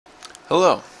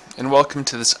Hello, and welcome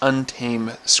to this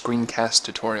Untamed screencast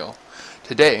tutorial.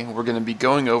 Today, we're going to be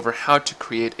going over how to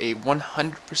create a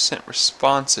 100%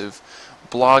 responsive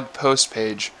blog post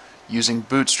page using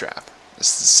Bootstrap.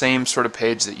 It's the same sort of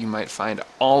page that you might find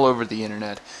all over the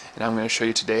internet, and I'm going to show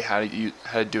you today how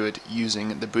to do it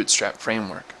using the Bootstrap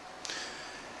framework.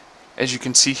 As you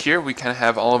can see here, we kind of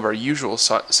have all of our usual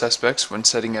suspects when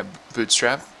setting up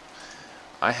Bootstrap.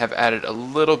 I have added a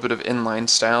little bit of inline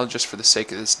style just for the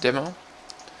sake of this demo.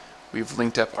 We've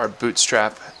linked up our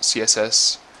Bootstrap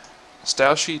CSS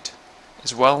style sheet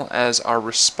as well as our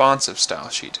responsive style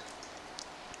sheet.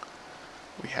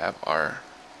 We have our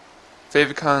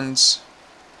favicons,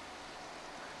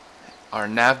 our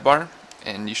navbar,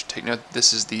 and you should take note that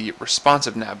this is the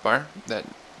responsive navbar that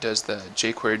does the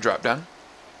jQuery dropdown.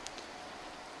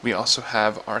 We also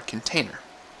have our container.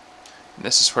 And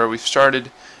this is where we've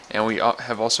started, and we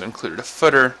have also included a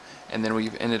footer, and then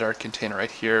we've ended our container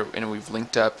right here, and we've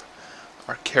linked up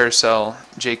our carousel,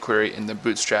 jQuery, and the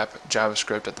Bootstrap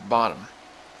JavaScript at the bottom.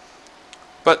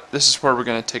 But this is where we're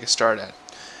going to take a start at.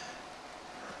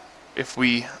 If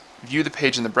we view the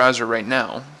page in the browser right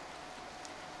now,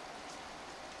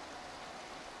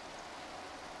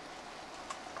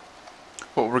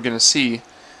 what we're going to see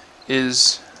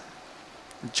is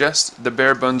just the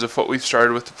bare bones of what we've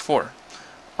started with before.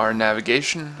 Our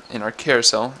navigation, and our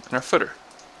carousel, and our footer.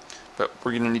 But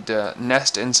we're going to need to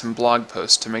nest in some blog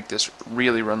posts to make this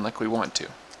really run like we want to.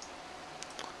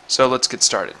 So let's get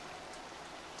started.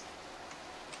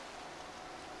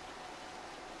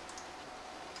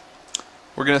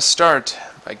 We're going to start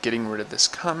by getting rid of this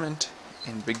comment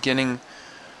and beginning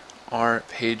our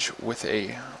page with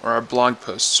our blog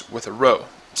posts with a row,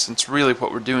 since really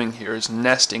what we're doing here is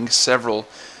nesting several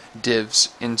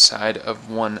divs inside of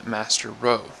one master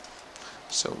row.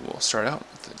 So we'll start out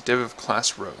with a div of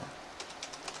class row.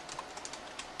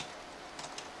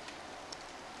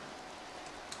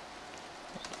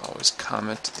 Always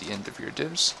comment at the end of your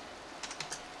divs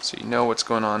so you know what's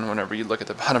going on whenever you look at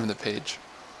the bottom of the page.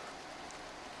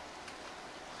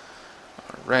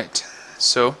 Alright,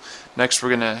 so next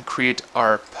we're going to create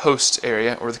our posts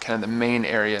area, or the kind of the main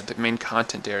area, the main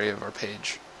content area of our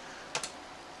page.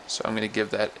 So I'm going to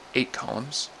give that 8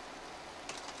 columns.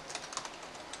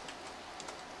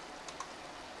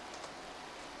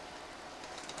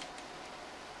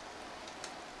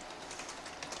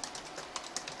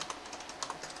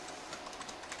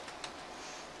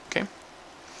 Okay.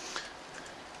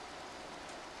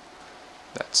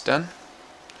 That's done.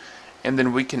 And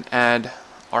then we can add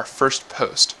our first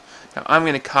post. Now I'm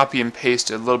going to copy and paste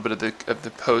a little bit of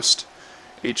the post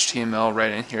HTML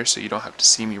right in here so you don't have to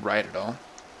see me write it all.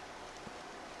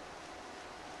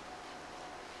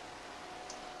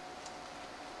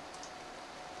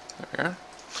 There.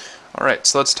 Alright,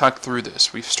 so let's talk through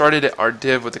this. We've started our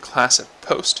div with a class of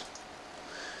post,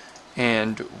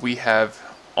 and we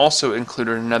have also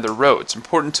included another row. It's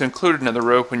important to include another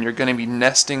row when you're going to be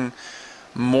nesting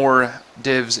more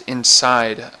divs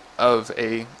inside of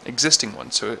a existing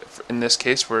one. So in this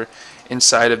case we're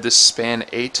inside of this span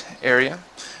 8 area,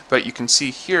 but you can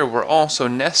see here we're also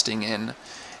nesting in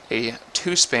a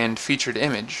 2-span featured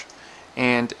image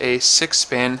and a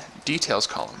 6-span details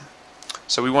column.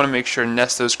 So we want to make sure to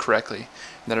nest those correctly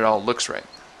and that it all looks right.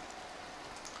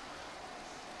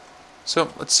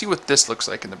 So let's see what this looks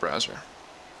like in the browser.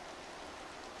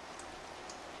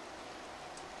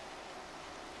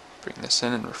 Bring this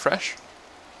in and refresh.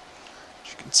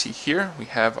 As you can see here, we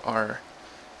have our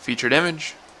featured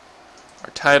image,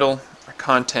 our title, our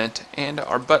content, and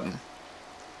our button.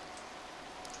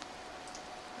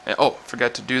 And, oh,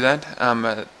 forgot to do that.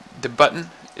 The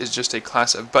button is just a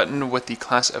class of button with the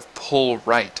class of pull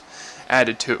right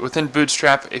added to it. Within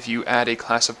Bootstrap, if you add a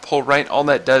class of pull right, all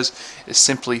that does is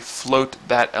simply float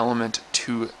that element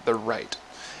to the right.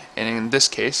 And in this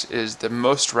case is the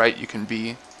most right you can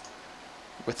be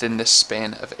within this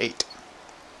span of 8.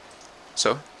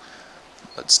 So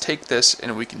let's take this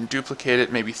and we can duplicate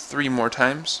it maybe 3 more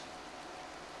times.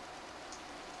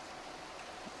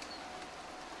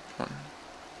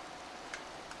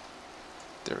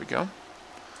 There we go.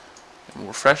 And we'll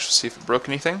refresh to see if it broke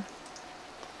anything.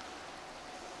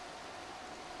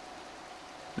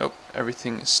 Nope,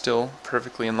 everything is still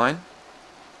perfectly in line.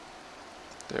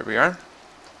 There we are.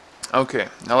 Okay,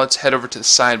 now let's head over to the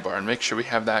sidebar and make sure we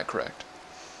have that correct.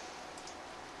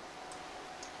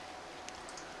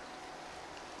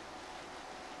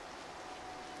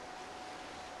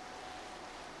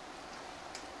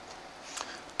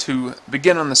 To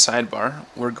begin on the sidebar,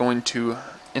 we're going to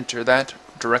enter that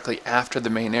directly after the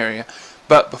main area,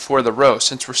 but before the row,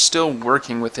 since we're still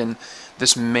working within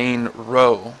this main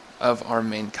row of our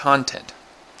main content.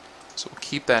 So we'll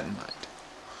keep that in mind.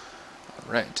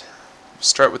 All right.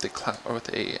 Start with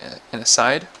an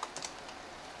aside.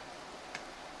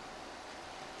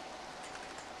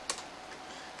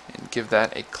 And give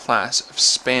that a class of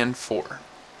span4.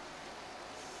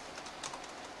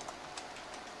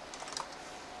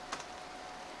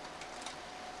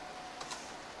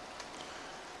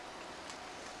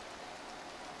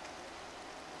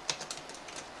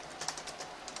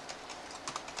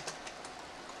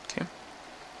 Okay.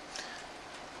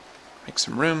 Make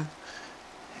some room.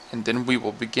 And then we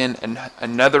will begin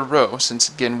another row, since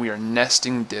again we are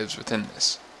nesting divs within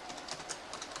this.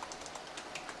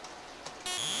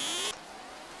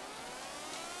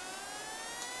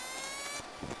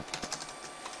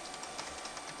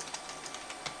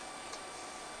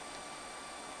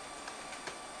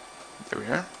 There we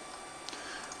are.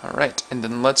 Alright, and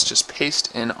then let's just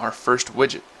paste in our first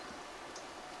widget.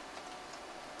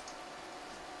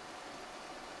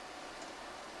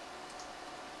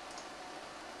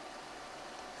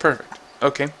 Perfect.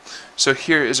 Okay, so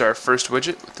here is our first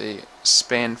widget with a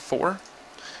span4,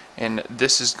 and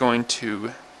this is going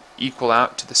to equal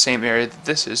out to the same area that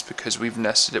this is because we've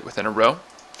nested it within a row,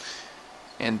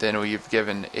 and then we've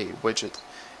given a widget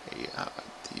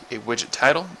a widget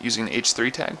title using the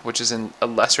h3 tag, which is a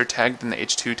lesser tag than the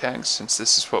h2 tags, since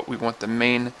this is what we want the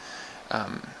main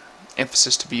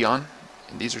emphasis to be on,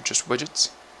 and these are just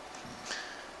widgets.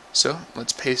 So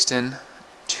let's paste in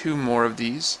 2 more of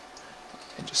these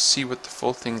and just see what the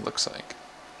full thing looks like.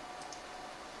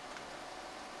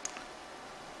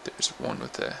 There's one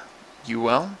with a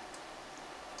UL,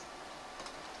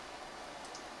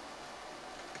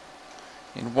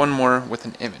 and one more with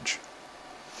an image.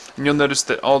 And you'll notice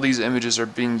that all these images are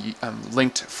being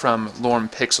linked from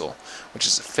Lorem Pixel, which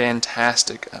is a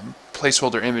fantastic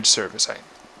placeholder image service. I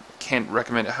can't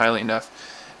recommend it highly enough.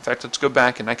 In fact, let's go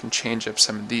back and I can change up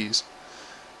some of these.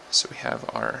 So we have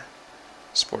our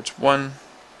Sports 1,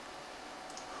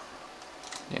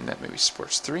 name that maybe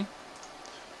Sports 3,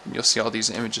 and you'll see all these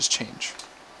images change.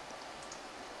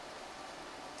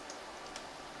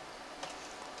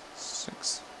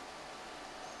 6.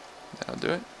 That'll do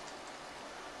it.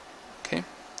 Okay.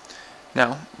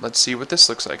 Now, let's see what this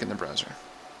looks like in the browser.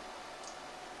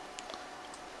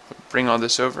 Bring all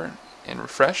this over and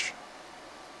refresh.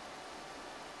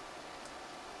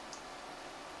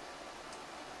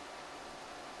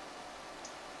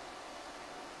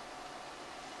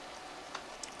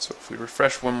 So if we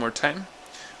refresh one more time,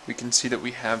 we can see that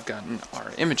we have gotten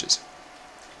our images.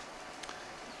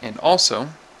 And also,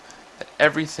 that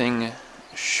everything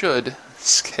should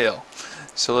scale.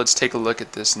 So let's take a look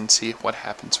at this and see what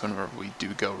happens whenever we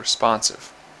do go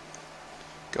responsive.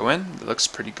 Go in, it looks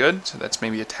pretty good, so that's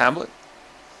maybe a tablet.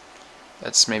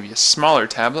 That's maybe a smaller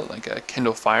tablet, like a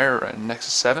Kindle Fire or a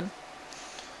Nexus 7.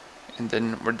 And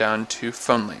then we're down to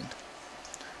phone lane.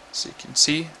 So you can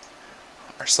see,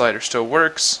 our slider still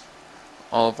works,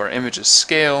 all of our images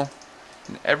scale,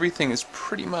 and everything is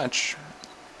pretty much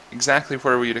exactly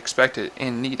where we'd expect it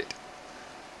and need it.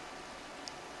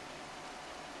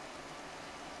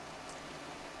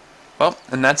 Well,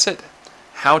 and that's it.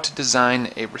 How to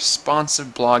design a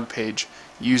responsive blog page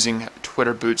using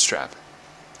Twitter Bootstrap.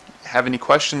 Have any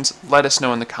questions? Let us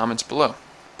know in the comments below.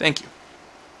 Thank you.